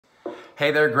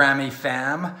Hey there, Grammy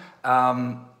fam.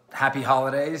 Happy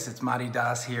holidays. It's Madi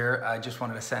here. I just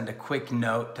wanted to send a quick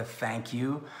note to thank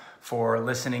you for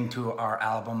listening to our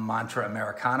album Mantra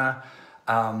Americana.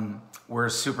 We're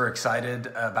super excited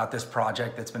about this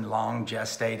project that's been long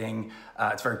gestating.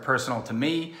 It's very personal to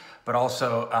me, but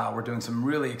also we're doing some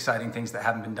really exciting things that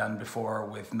haven't been done before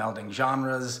with melding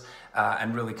genres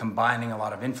and really combining a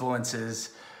lot of influences.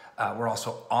 We're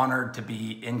also honored to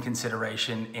be in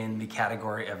consideration in the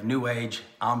category of New Age,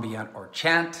 Ambient, or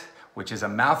Chant, which is a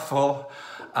mouthful,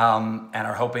 and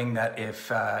are hoping that if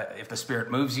the spirit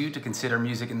moves you to consider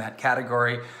music in that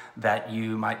category, that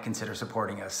you might consider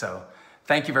supporting us. So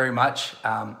thank you very much,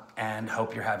 and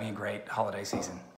hope you're having a great holiday season.